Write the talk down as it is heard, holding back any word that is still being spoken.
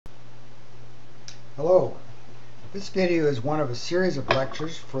Hello. This video is one of a series of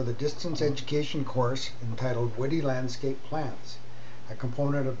lectures for the distance education course entitled Woody Landscape Plants, a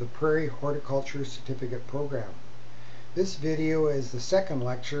component of the Prairie Horticulture Certificate Program. This video is the second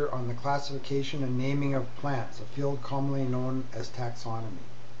lecture on the classification and naming of plants, a field commonly known as taxonomy.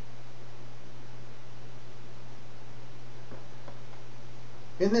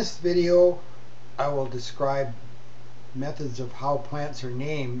 In this video, I will describe methods of how plants are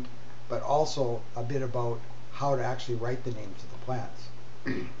named, but also a bit about how to actually write the names of the plants.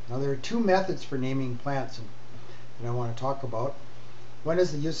 Now, there are two methods for naming plants that I want to talk about. One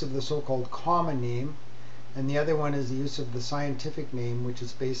is the use of the so-called common name, and the other one is the use of the scientific name, which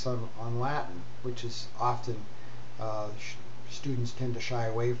is based on Latin, which is often students tend to shy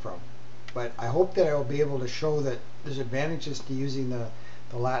away from. But I hope that I will be able to show that there's advantages to using the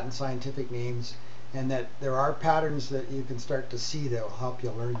Latin scientific names, and that there are patterns that you can start to see that will help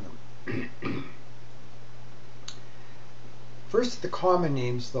you learn them. First, the common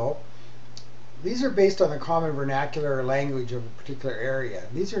names, though. These are based on the common vernacular or language of a particular area.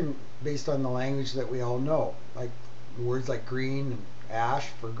 These are based on the language that we all know, like words like green and ash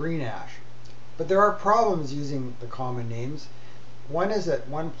for green ash. But there are problems using the common names. One is that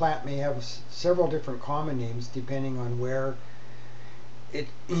one plant may have several different common names depending on where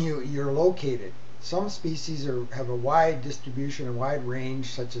you're located. Some species have a wide distribution, a wide range,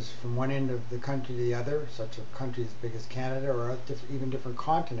 such as from one end of the country to the other, such a country as big as Canada, or even different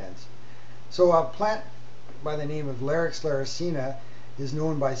continents. So a plant by the name of Larix laricina is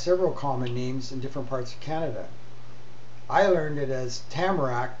known by several common names in different parts of Canada. I learned it as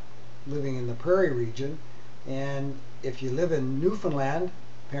tamarack living in the prairie region, and if you live in Newfoundland,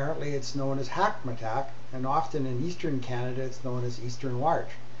 apparently it's known as hackmatack, and often in eastern Canada it's known as eastern larch.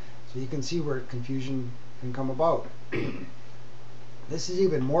 So you can see where confusion can come about. This is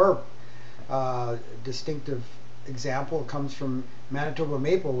even more distinctive example. It comes from Manitoba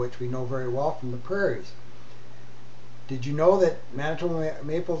maple, which we know very well from the prairies. Did you know that Manitoba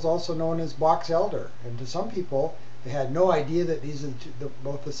maple is also known as box elder? And to some people, they had no idea that these are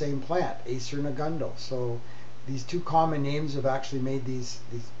both the same plant, Acer negundo. So these two common names have actually made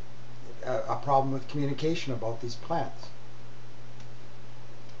a problem with communication about these plants.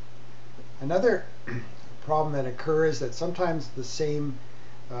 Another problem that occurs is that sometimes the same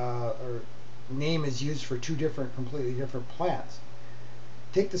name is used for two completely different plants.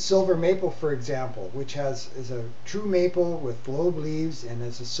 Take the silver maple, for example, which is a true maple with lobe leaves and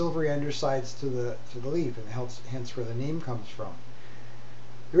has a silvery undersides to the leaf, and hence where the name comes from.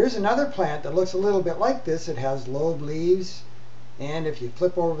 There is another plant that looks a little bit like this. It has lobe leaves, and if you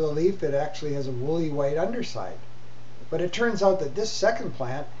flip over the leaf, it actually has a woolly white underside. But it turns out that this second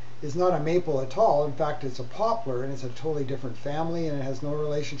plant is not a maple at all. In fact, it's a poplar, and it's a totally different family, and it has no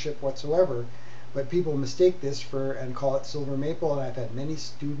relationship whatsoever. But people mistake this and call it silver maple, and I've had many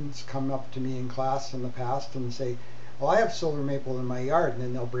students come up to me in class in the past and say, well, I have silver maple in my yard, and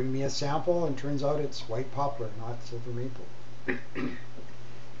then they'll bring me a sample, and it turns out it's white poplar, not silver maple.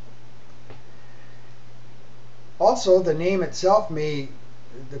 Also, the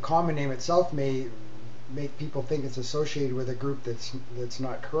common name itself may make people think it's associated with a group that's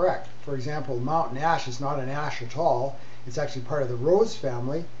not correct. For example, mountain ash is not an ash at all. It's actually part of the rose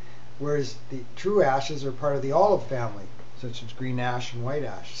family, whereas the true ashes are part of the olive family, such as green ash and white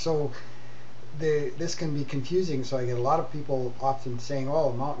ash. So this can be confusing, so I get a lot of people often saying,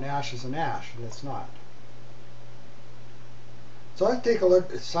 oh, mountain ash is an ash, and it's not. So let's take a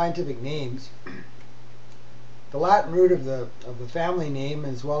look at scientific names. The Latin root of the family name,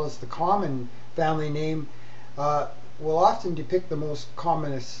 as well as the common family name, will often depict the most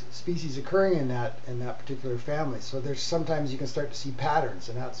commonest species occurring in that particular family. So there's sometimes you can start to see patterns,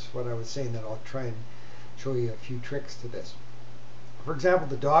 and that's what I was saying, that I'll try and show you a few tricks to this. For example,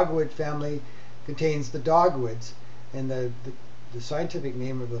 the dogwood family contains the dogwoods, and the scientific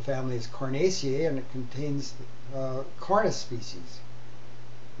name of the family is Cornaceae, and it contains Cornus species.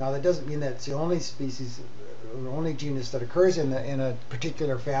 Now, that doesn't mean that it's the only species, the only genus that occurs in a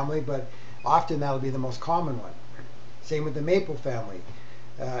particular family, but often that'll be the most common one. Same with the maple family.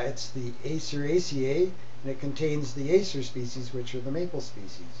 It's the Aceraceae, and it contains the Acer species, which are the maple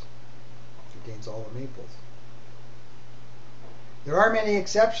species. It contains all the maples. There are many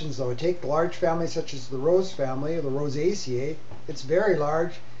exceptions, though. Take the large family such as the rose family, or the Rosaceae. It's very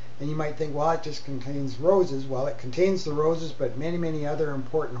large, and you might think, well, it just contains roses. Well, it contains the roses, but many, many other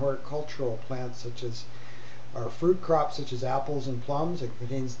important horticultural plants, such as our fruit crops, such as apples and plums. It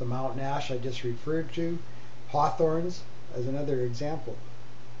contains the mountain ash I just referred to, hawthorns as another example.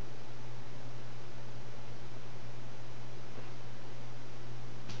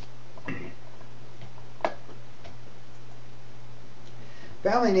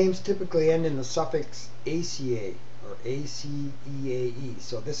 Family names typically end in the suffix ACA or ACEAE,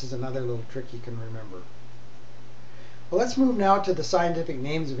 so this is another little trick you can remember. Well, let's move now to the scientific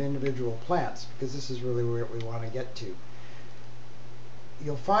names of individual plants, because this is really what we want to get to.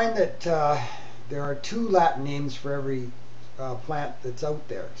 You'll find that there are 2 Latin names for every plant that's out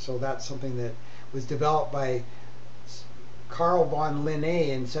there, so that's something that was developed by Carl von Linné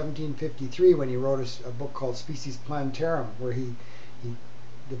in 1753 when he wrote a book called Species Plantarum, where he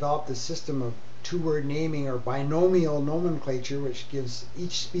developed a system of 2-word naming or binomial nomenclature, which gives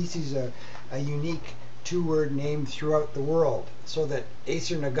each species a unique 2-word name throughout the world, so that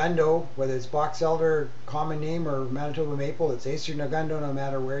Acer negundo, whether it's box elder, common name, or Manitoba maple, it's Acer negundo no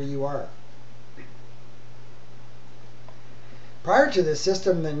matter where you are. Prior to this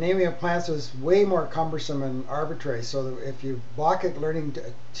system, the naming of plants was way more cumbersome and arbitrary, so that if you balk at learning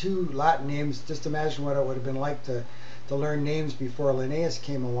 2 Latin names, just imagine what it would have been like to learn names before Linnaeus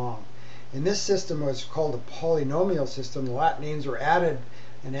came along. In this system, it was called a polynomial system. The Latin names were added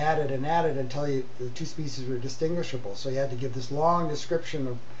and added and added until the 2 species were distinguishable. So you had to give this long description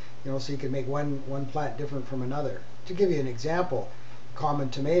of, so you could make one plant different from another. To give you an example, common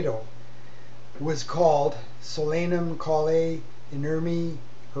tomato was called Solanum caule inermi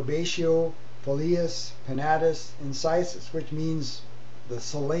herbaceae folius pinnatus incisus, which means the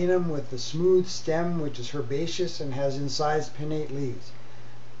solanum with the smooth stem, which is herbaceous and has incised pinnate leaves.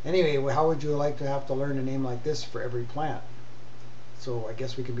 Anyway, how would you like to have to learn a name like this for every plant? So I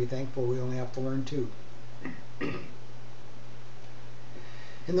guess we can be thankful we only have to learn 2.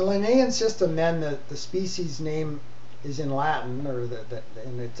 In the Linnaean system, then, the species name is in Latin,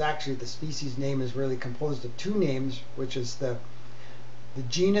 and it's actually, the species name is really composed of 2 names, which is the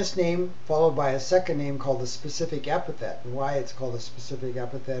genus name followed by a second name called the specific epithet. And why it's called a specific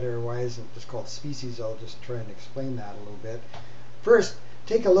epithet, or why isn't it just called species, I'll just try and explain that a little bit. First,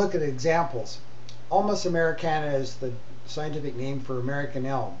 take a look at examples. Ulmus americana is the scientific name for American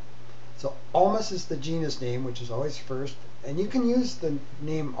elm. So Ulmus is the genus name, which is always first, and you can use the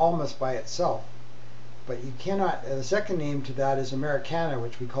name Ulmus by itself, but you cannot. The second name to that is Americana,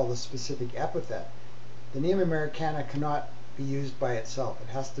 which we call the specific epithet. The name Americana cannot be used by itself.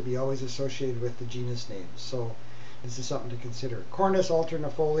 It has to be always associated with the genus name. So this is something to consider. Cornus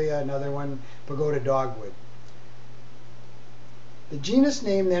alternifolia, another one, pagoda dogwood. The genus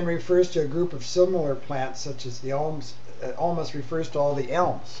name then refers to a group of similar plants, such as the elms. Ulmus refers to all the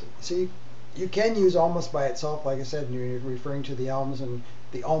elms. So you can use Ulmus by itself, like I said, and you're referring to the elms and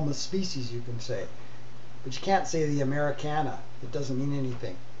the Ulmus species, you can say. But you can't say the Americana. It doesn't mean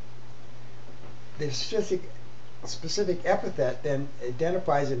anything. The specific epithet then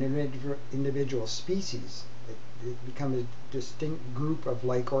identifies an individual species. It becomes a distinct group of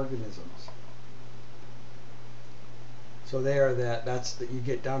like organisms. So there, you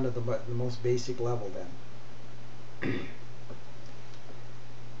get down to the most basic level then.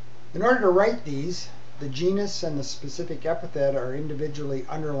 In order to write these, the genus and the specific epithet are individually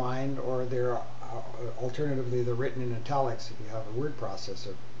underlined, or they're alternatively they're written in italics if you have a word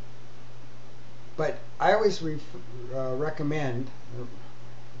processor. But I always recommend,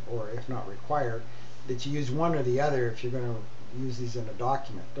 or if not require, that you use one or the other if you're going to use these in a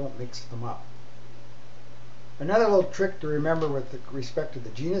document. Don't mix them up. Another little trick to remember with respect to the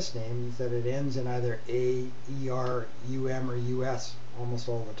genus name is that it ends in either A, ER, UM, or US almost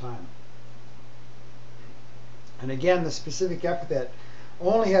all the time. And again, the specific epithet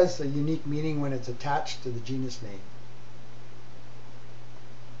only has a unique meaning when it's attached to the genus name.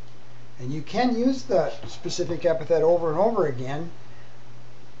 And you can use the specific epithet over and over again,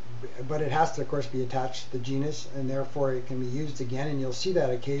 but it has to, of course, be attached to the genus, and therefore it can be used again. And you'll see that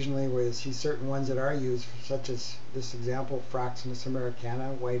occasionally where you see certain ones that are used, such as this example, Fraxinus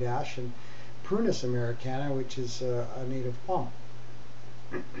americana, white ash, and Prunus americana, which is a native plum.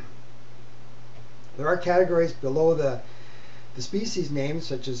 There are categories below the species names,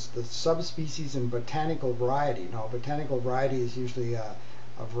 such as the subspecies and botanical variety. Now, botanical variety is usually a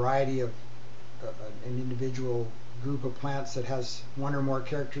variety of an individual group of plants that has one or more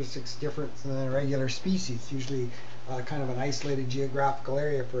characteristics different than a regular species, usually kind of an isolated geographical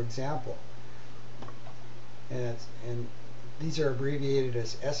area, for example. And these are abbreviated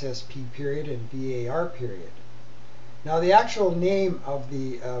as SSP period and VAR period. Now, the actual name of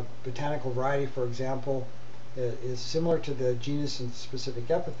the botanical variety, for example, is similar to the genus and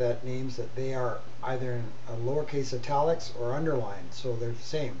specific epithet names, that they are either in a lowercase italics or underlined, so they're the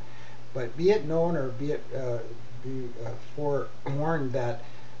same. But be it known, or be it forewarned, that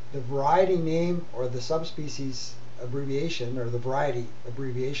the variety name or the subspecies abbreviation, or the variety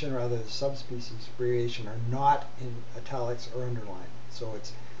abbreviation, rather the subspecies abbreviation, are not in italics or underlined. So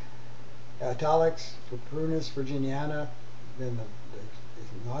it's italics for Prunus virginiana, then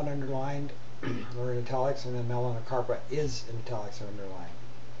is not underlined or in italics, and then melanocarpa is in italics or underlined.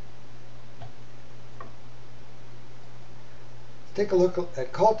 Take a look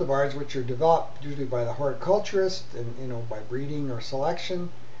at cultivars, which are developed usually by the horticulturist and by breeding or selection,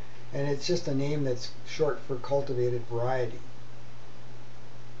 and it's just a name that's short for cultivated variety.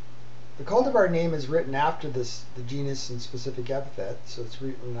 The cultivar name is written after the genus and specific epithet, so it's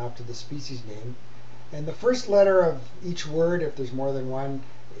written after the species name, and the first letter of each word, if there's more than one,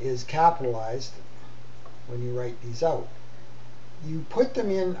 is capitalized when you write these out. You put them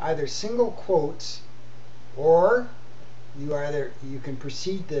in either single quotes, or you can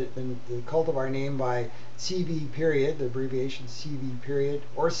precede the cultivar name by CV period, the abbreviation CV period,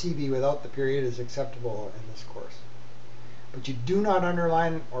 or CV without the period is acceptable in this course. But you do not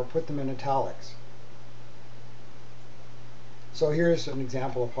underline or put them in italics. So here's an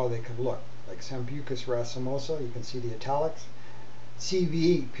example of how they could look. Like Sambucus racemosa, you can see the italics.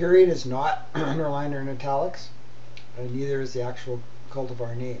 CV period is not underlined or in italics, and neither is the actual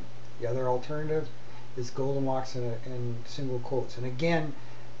cultivar name. The other alternative is golden locks in single quotes. And again,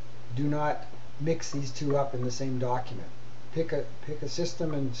 do not mix these two up in the same document. Pick a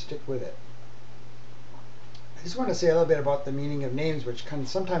system and stick with it. I just want to say a little bit about the meaning of names, which can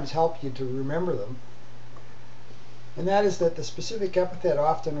sometimes help you to remember them. And that is that the specific epithet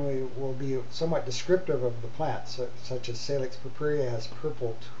often will be somewhat descriptive of the plant, such as Salix purpurea has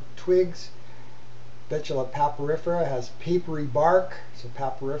purple twigs. Betula papyrifera has papery bark, so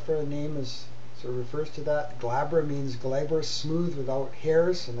papyrifera, the name sort of refers to that. Glabra means glabrous, smooth without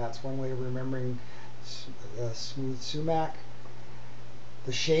hairs, and that's one way of remembering smooth sumac.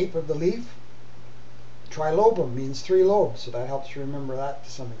 The shape of the leaf, trilobum, means 3 lobes, so that helps you remember that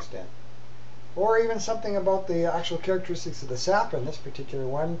to some extent. Or even something about the actual characteristics of the sap in this particular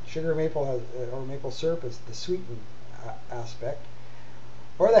one. Sugar maple or maple syrup is the sweetened aspect.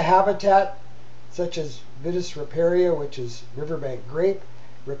 Or the habitat, such as Vitis riparia, which is riverbank grape.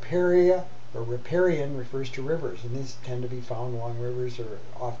 Riparia or riparian refers to rivers, and these tend to be found along rivers or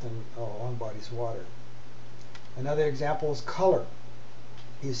often along bodies of water. Another example is color.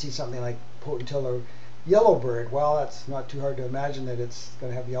 You see something like Potentilla yellowbird. Well, that's not too hard to imagine that it's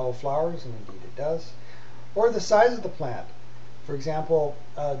going to have yellow flowers, and indeed it does. Or the size of the plant. For example,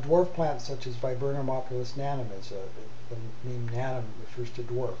 dwarf plants such as Viburnum opulus nanum, the name nanum refers to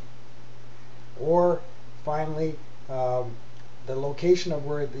dwarf. Or finally, the location of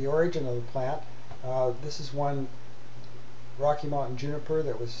where the origin of the plant. This is one Rocky Mountain juniper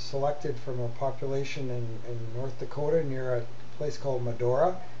that was selected from a population in North Dakota near a place called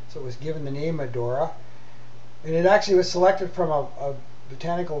Medora. So it was given the name Medora. And it actually was selected from a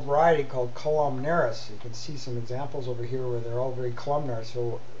botanical variety called columnaris. You can see some examples over here where they're all very columnar,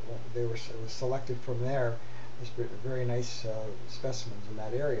 so it was selected from there. There's very nice specimens in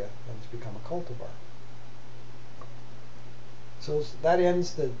that area, and it's become a cultivar. So that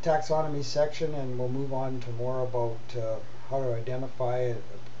ends the taxonomy section, and we'll move on to more about how to identify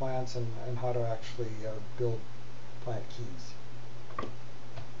plants and how to actually build plant keys.